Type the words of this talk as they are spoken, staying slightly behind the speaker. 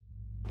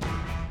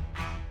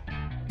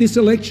This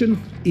election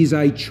is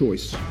a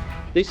choice.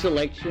 This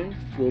election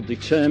will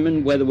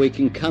determine whether we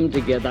can come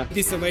together.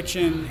 This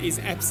election is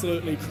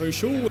absolutely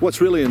crucial. What's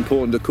really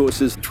important, of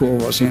course, is 12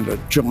 of us in a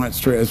giant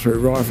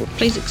 303 rifle.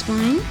 Please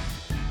explain.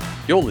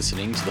 You're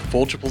listening to the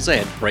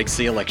 4ZZZ Breaks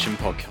the Election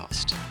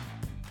podcast.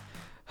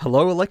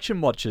 Hello,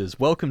 election watchers.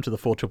 Welcome to the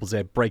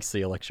 4ZZZ Breaks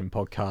the Election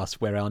podcast,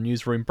 where our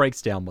newsroom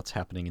breaks down what's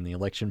happening in the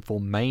election for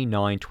May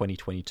 9,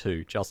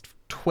 2022, just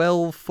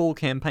 12 full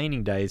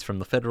campaigning days from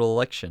the federal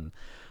election.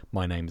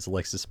 My name is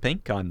Alexis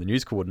Pink. I'm the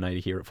news coordinator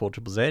here at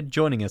 4ZZZ.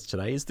 Joining us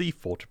today is the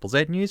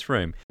 4ZZZ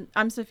newsroom.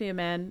 I'm Sophia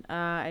Mann.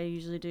 I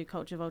usually do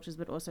Culture Vultures,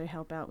 but also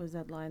help out with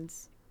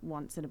Z-Lines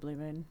once in a blue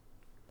moon.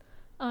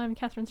 I'm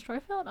Catherine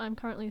Strofeld. I'm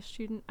currently a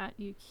student at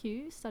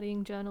UQ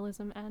studying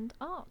journalism and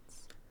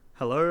arts.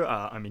 Hello,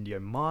 I'm Indio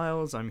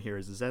Miles. I'm here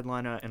as a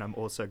Z-Liner, and I'm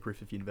also a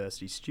Griffith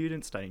University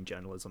student studying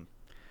journalism.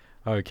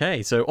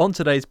 Okay, so on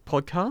today's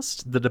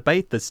podcast, the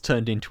debate that's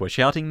turned into a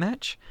shouting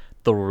match,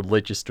 the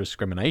Religious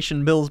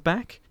Discrimination Bill's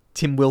back,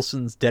 Tim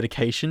Wilson's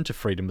dedication to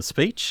freedom of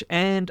speech,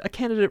 and a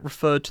candidate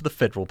referred to the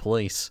federal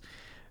police.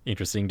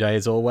 Interesting day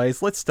as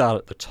always. Let's start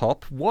at the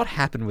top. What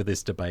happened with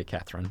this debate,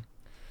 Catherine?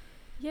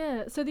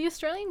 Yeah, so the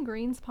Australian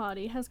Greens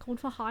Party has called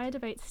for higher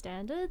debate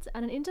standards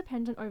and an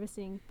independent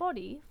overseeing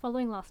body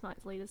following last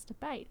night's leaders'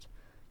 debate.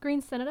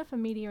 Greens Senator for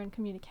Media and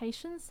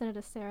Communications,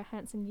 Senator Sarah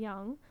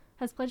Hanson-Young,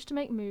 has pledged to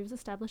make moves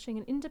establishing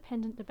an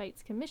independent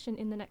debates commission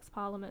in the next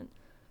parliament.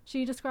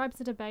 She describes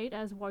the debate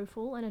as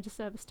woeful and a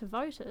disservice to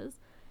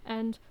voters,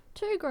 and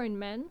two grown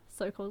men,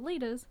 so-called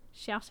leaders,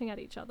 shouting at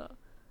each other.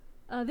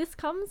 This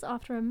comes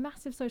after a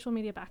massive social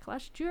media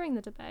backlash during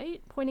the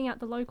debate, pointing out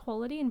the low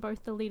quality in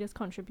both the leaders'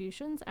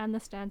 contributions and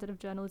the standard of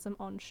journalism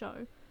on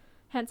show.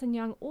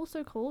 Hanson-Young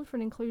also called for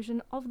an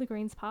inclusion of the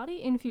Greens Party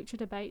in future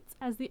debates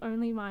as the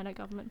only minor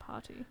government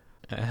party.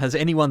 Has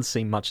anyone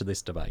seen much of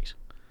this debate?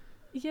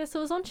 Yeah, so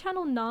it was on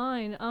Channel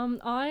 9.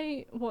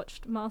 I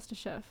watched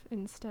MasterChef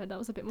instead. That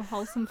was a bit more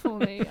wholesome for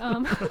me.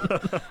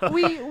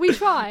 We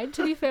tried,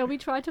 to be fair, we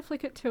tried to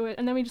flick it to it,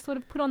 and then we just sort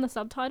of put on the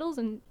subtitles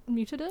and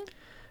muted it.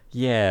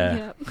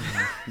 Yeah.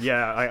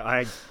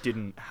 I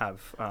didn't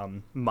have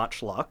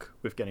much luck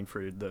with getting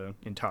through the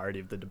entirety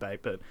of the debate,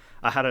 but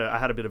I had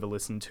a bit of a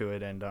listen to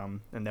it, and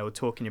they were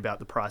talking about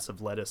the price of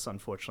lettuce,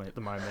 unfortunately, at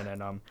the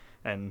moment,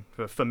 and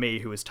for me,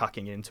 who was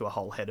tucking into a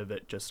whole head of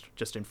it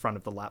just in front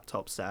of the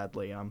laptop,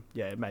 sadly,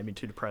 it made me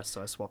too depressed,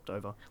 so I swapped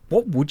over.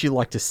 What would you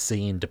like to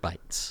see in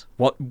debates?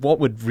 What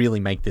would really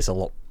make this a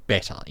lot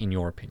better, in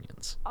your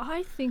opinions?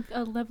 I think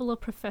a level of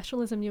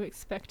professionalism you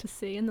expect to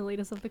see in the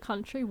leaders of the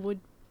country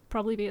would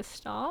probably be a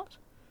start.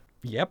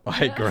 Yep,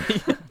 I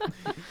agree.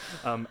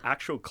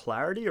 Actual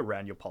clarity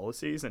around your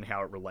policies and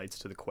how it relates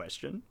to the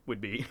question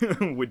would be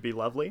would be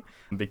lovely,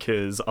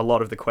 because a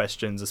lot of the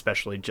questions,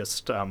 especially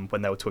just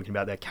when they were talking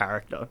about their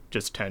character,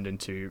 just turned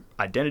into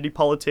identity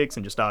politics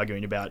and just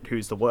arguing about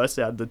who's the worst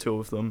out of the two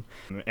of them,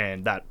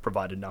 and that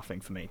provided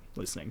nothing for me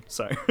listening.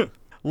 So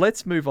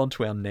let's move on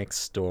to our next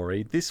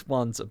story. This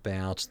one's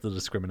about the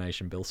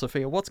discrimination bill.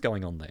 Sophia, what's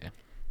going on there?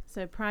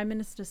 So Prime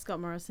Minister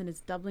Scott Morrison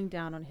is doubling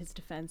down on his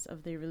defence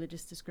of the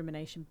Religious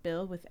Discrimination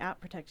Bill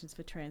without protections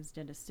for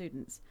transgender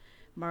students.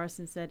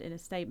 Morrison said in a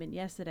statement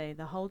yesterday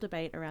the whole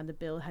debate around the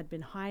bill had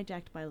been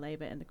hijacked by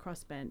Labor and the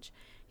crossbench.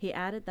 He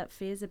added that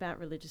fears about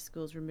religious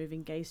schools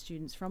removing gay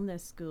students from their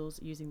schools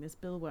using this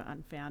bill were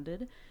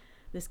unfounded.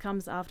 This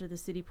comes after the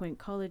City Point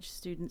College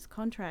students'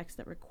 contracts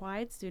that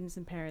required students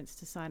and parents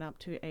to sign up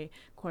to a,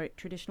 quote,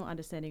 traditional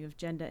understanding of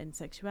gender and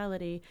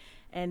sexuality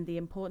and the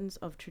importance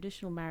of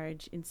traditional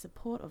marriage in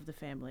support of the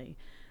family.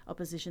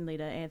 Opposition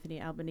leader Anthony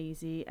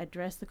Albanese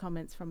addressed the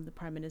comments from the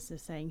Prime Minister,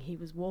 saying he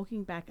was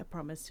walking back a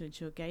promise to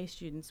ensure gay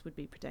students would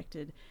be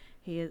protected.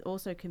 He is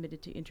also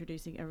committed to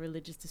introducing a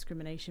religious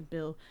discrimination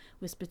bill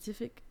with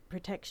specific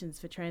protections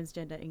for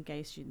transgender and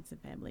gay students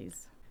and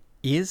families.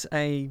 Is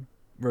a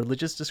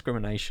religious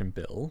discrimination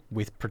bill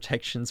with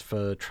protections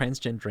for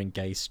transgender and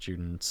gay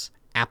students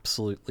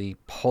absolutely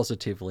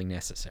positively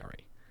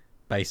necessary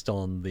based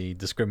on the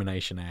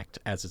Discrimination Act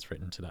as it's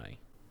written today?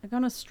 I've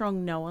gone a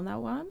strong no on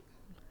that one.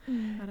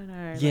 I don't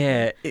know.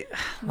 Yeah,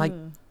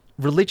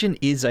 religion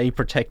is a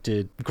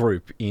protected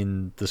group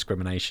in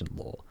discrimination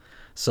law.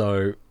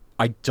 So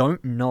I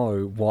don't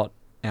know what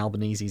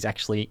Albanese's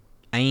actually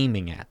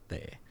aiming at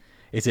there.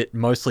 Is it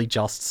mostly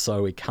just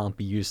so it can't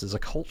be used as a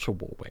culture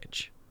war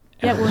wedge?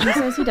 Yeah, well, he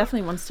says he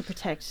definitely wants to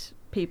protect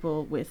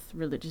people with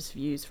religious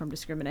views from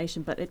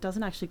discrimination, but it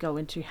doesn't actually go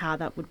into how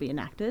that would be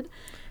enacted.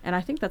 And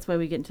I think that's where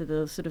we get into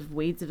the sort of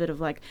weeds of it,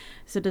 of like,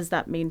 so does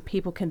that mean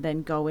people can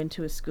then go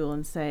into a school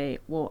and say,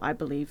 well, I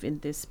believe in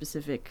this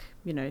specific,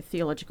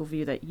 theological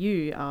view that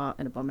you are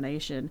an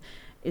abomination?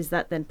 Is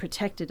that then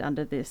protected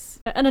under this?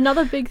 And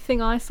another big thing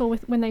I saw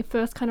with when they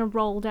first kind of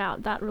rolled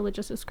out that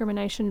religious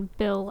discrimination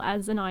bill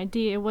as an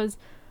idea was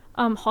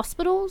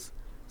hospitals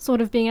sort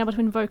of being able to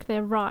invoke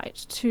their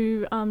right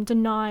to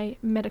deny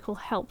medical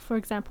help, for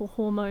example,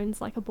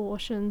 hormones like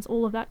abortions,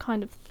 all of that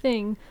kind of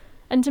thing.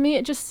 And to me,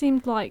 it just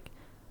seemed like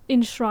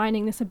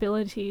enshrining this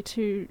ability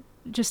to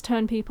just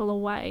turn people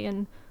away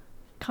and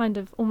kind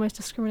of almost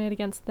discriminate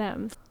against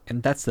them.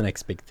 And that's the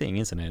next big thing,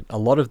 isn't it? A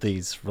lot of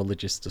these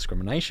religious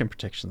discrimination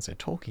protections they're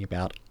talking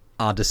about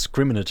are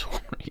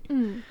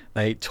discriminatory.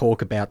 They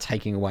talk about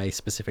taking away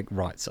specific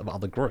rights of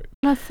other groups.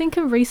 And I think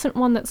a recent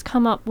one that's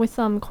come up with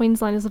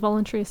Queensland as a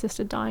voluntary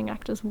assisted dying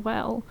act as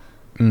well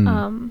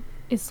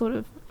is sort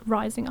of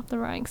rising up the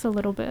ranks a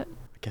little bit.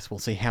 I guess we'll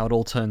see how it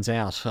all turns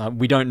out.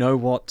 We don't know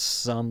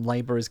what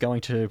Labor is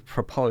going to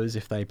propose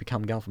if they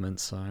become government,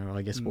 so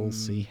I guess we'll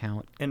see how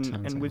it turns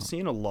out. And we've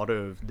seen a lot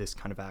of this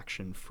kind of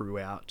action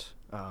throughout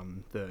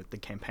the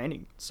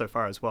campaigning so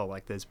far as well.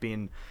 Like, there's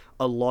been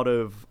a lot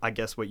of, I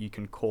guess, what you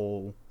can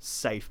call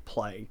safe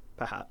play,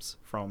 perhaps,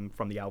 from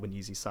the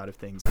Albanese side of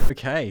things.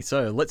 Okay,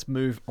 so let's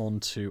move on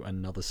to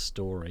another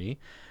story.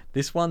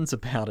 This one's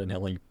about an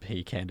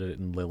LNP candidate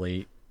in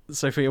Lily.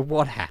 Sophia,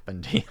 what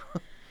happened here?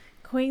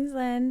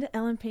 Queensland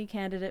LNP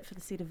candidate for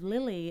the seat of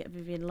Lily,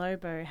 Vivian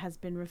Lobo, has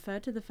been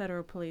referred to the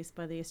Federal Police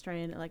by the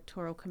Australian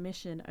Electoral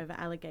Commission over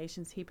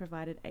allegations he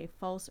provided a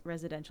false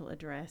residential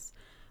address.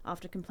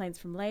 After complaints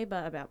from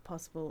Labor about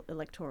possible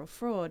electoral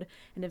fraud,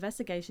 an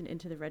investigation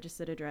into the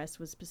registered address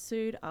was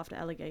pursued after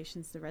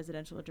allegations the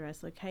residential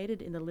address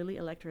located in the Lily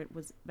electorate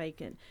was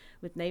vacant,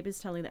 with neighbours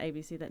telling the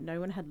ABC that no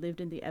one had lived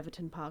in the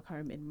Everton Park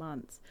home in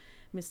months.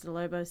 Mr.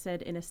 Lobo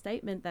said in a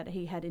statement that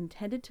he had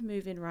intended to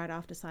move in right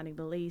after signing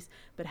the lease,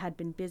 but had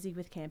been busy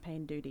with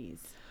campaign duties.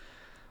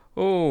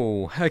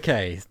 Oh,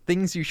 okay.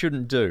 Things you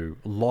shouldn't do.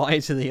 Lie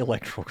to the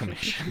Electoral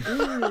Commission.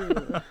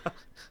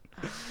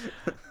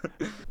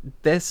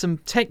 There's some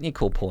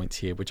technical points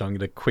here which I'm going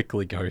to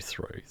quickly go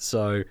through.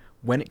 So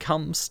when it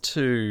comes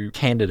to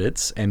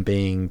candidates and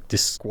being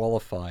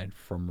disqualified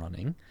from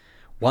running,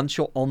 once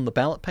you're on the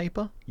ballot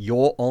paper,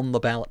 you're on the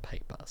ballot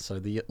paper. So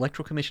the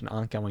Electoral Commission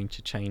aren't going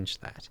to change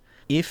that.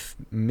 If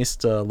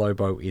Mr.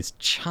 Lobo is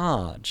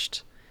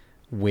charged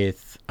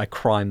with a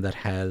crime that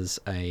has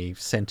a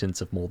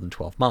sentence of more than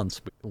 12 months,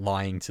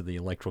 lying to the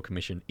Electoral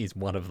Commission is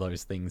one of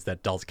those things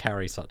that does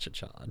carry such a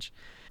charge,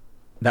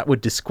 that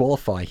would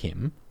disqualify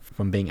him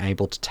from being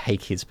able to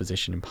take his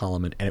position in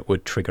Parliament, and it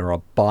would trigger a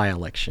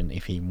by-election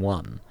if he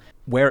won.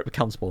 Where it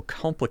becomes more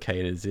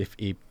complicated is if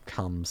he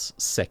comes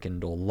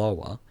second or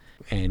lower,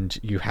 and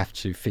you have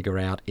to figure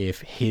out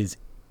if his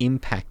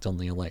impact on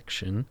the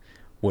election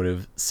would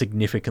have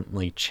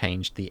significantly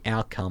changed the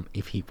outcome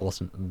if he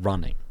wasn't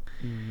running,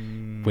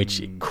 which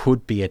it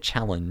could be a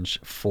challenge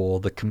for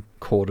the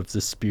Court of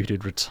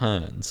Disputed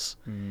Returns.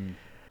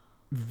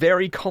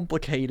 Very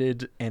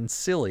complicated and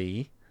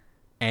silly,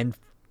 and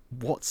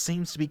what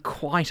seems to be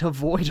quite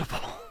avoidable.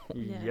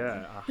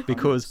 Yeah, 100%.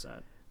 Because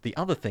the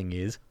other thing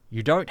is,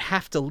 you don't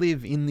have to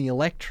live in the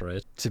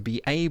electorate to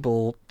be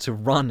able to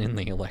run in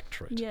the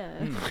electorate. Yeah.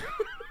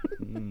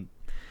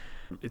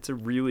 It's a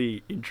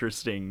really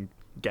interesting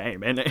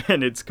game, and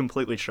it's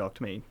completely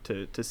shocked me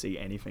to see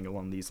anything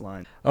along these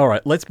lines. All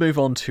right, let's move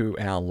on to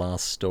our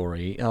last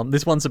story.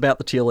 This one's about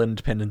the Teal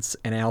Independents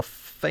and our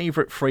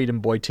favourite freedom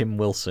boy, Tim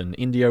Wilson.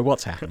 Indio,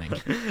 what's happening?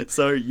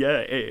 So,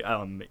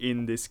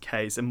 in this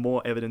case,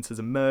 more evidence has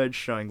emerged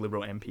showing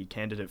Liberal MP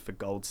candidate for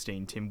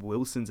Goldstein, Tim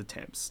Wilson's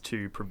attempts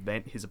to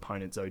prevent his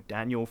opponent, Zoe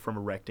Daniel, from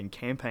erecting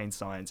campaign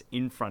signs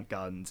in front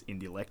gardens in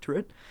the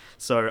electorate.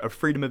 So, a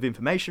Freedom of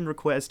Information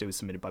request, it was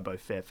submitted by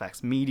both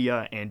Fairfax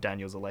Media and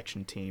Daniel's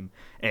election team,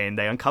 and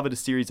they uncovered a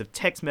series of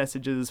text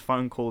messages,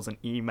 phone calls, and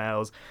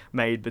emails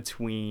made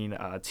between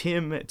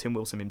Tim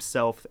Wilson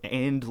himself,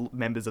 and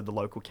members of the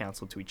local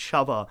council to each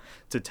other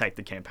to take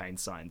the campaign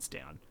signs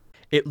down.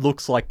 It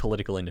looks like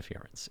political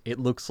interference. It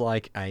looks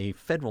like a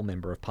federal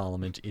member of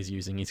parliament is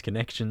using his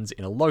connections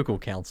in a local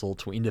council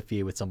to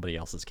interfere with somebody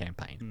else's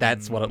campaign.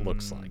 That's what it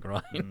looks like,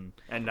 right?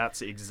 And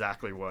that's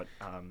exactly what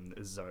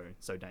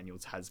Zoe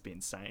Daniels has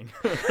been saying.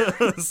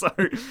 So,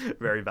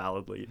 very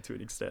validly to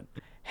an extent.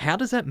 How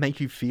does that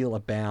make you feel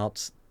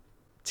about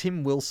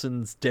Tim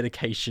Wilson's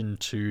dedication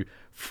to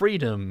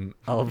freedom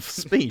of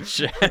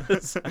speech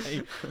as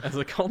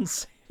a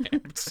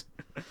concept?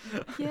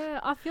 Yeah,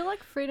 I feel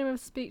like freedom of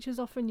speech is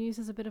often used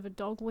as a bit of a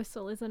dog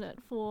whistle, isn't it?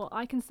 For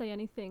I can say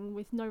anything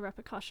with no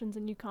repercussions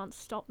and you can't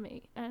stop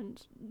me.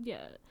 And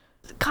yeah,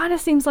 it kind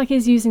of seems like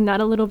he's using that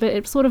a little bit.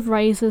 It sort of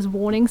raises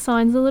warning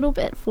signs a little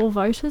bit for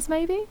voters,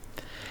 maybe.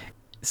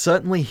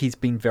 Certainly he's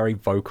been very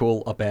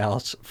vocal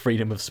about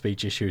freedom of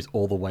speech issues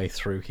all the way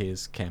through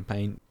his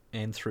campaign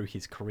and through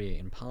his career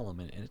in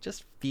Parliament, and it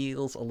just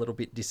feels a little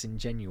bit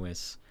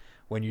disingenuous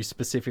when you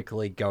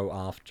specifically go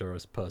after a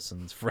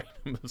person's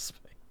freedom of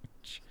speech.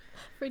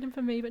 Freedom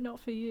for me, but not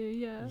for you.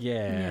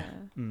 Yeah.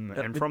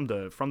 And from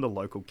the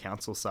local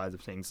council side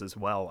of things as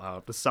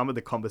well, some of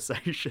the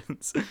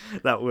conversations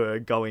that were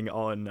going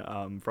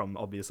on, from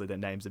obviously their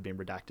names have been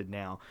redacted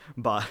now,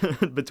 but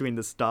between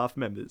the staff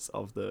members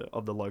of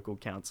the local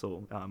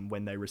council,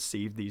 when they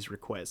received these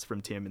requests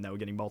from Tim, and they were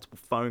getting multiple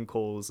phone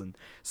calls and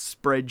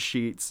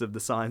spreadsheets of the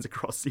signs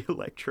across the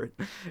electorate,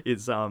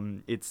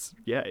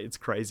 it's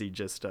crazy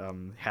just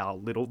how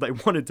little they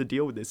wanted to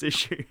deal with this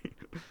issue.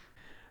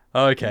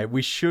 Okay,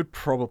 we should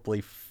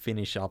probably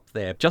finish up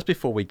there. Just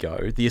before we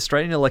go, the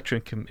Australian Electoral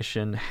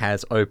Commission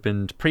has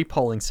opened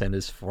pre-polling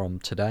centres from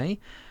today.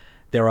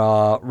 There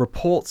are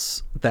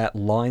reports that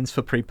lines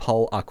for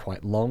pre-poll are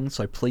quite long,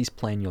 so please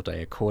plan your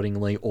day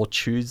accordingly or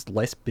choose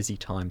less busy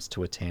times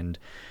to attend.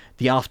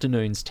 The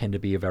afternoons tend to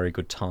be a very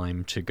good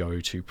time to go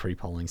to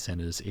pre-polling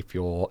centres if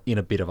you're in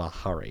a bit of a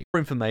hurry. For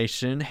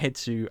information, head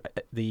to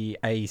the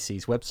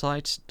AEC's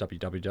website,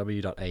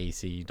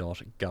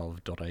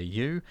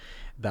 www.aec.gov.au.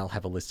 They'll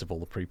have a list of all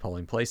the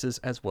pre-polling places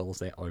as well as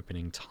their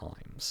opening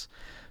times.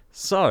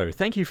 So,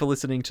 thank you for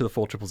listening to the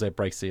 4ZZZ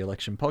Breaks the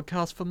Election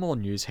podcast. For more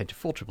news, head to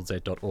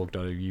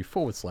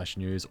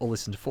 4ZZZ.org.au/news or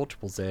listen to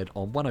 4ZZZ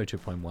on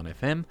 102.1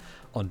 FM,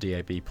 on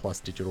DAB Plus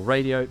digital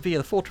radio, via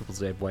the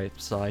 4ZZZ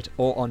website,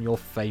 or on your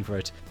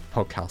favourite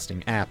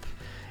podcasting app.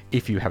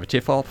 If you have a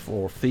tip-off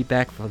or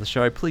feedback for the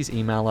show, please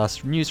email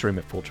us,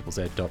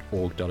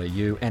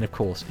 newsroom@4ZZZ.org.au. And of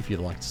course, if you'd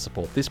like to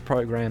support this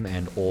program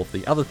and all of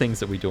the other things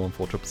that we do on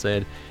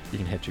 4ZZZ, you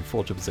can head to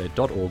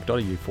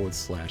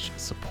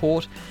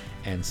 4ZZZ.org.au/support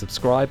and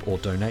subscribe or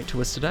donate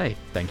to us today.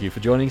 Thank you for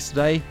joining us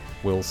today.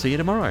 We'll see you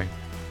tomorrow.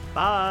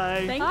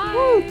 Bye.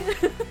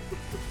 Thank you.